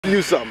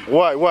you something.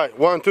 What?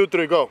 1, 2,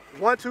 3, go.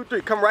 1, 2,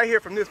 3. Come right here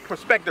from this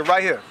perspective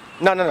right here.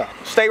 No.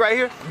 Stay right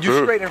here.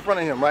 You straight in front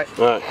of him, right?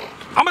 All right.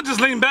 I'm gonna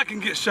just lean back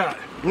and get shot.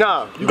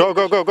 Nah. Go.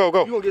 You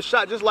gonna get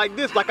shot just like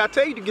this, like I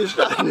tell you to get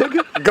shot,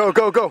 nigga.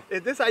 Go.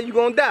 Is this how you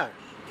gonna die?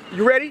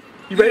 You ready?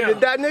 You ready to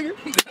die, nigga?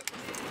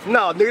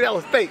 No, nigga, that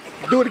was fake.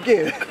 Do it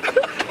again.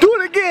 Do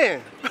it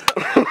again.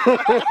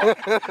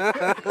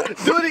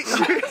 Do it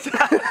again.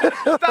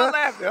 Stop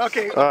laughing.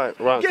 Okay. All right,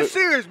 round Get 2.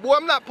 serious, boy.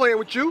 I'm not playing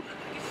with you.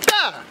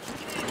 Die.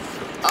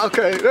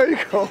 Okay, there you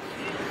go.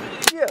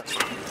 Yeah.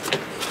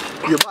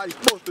 Your body's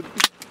supposed to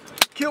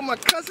kill my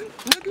cousin,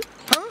 nigga?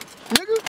 Huh? Nigga?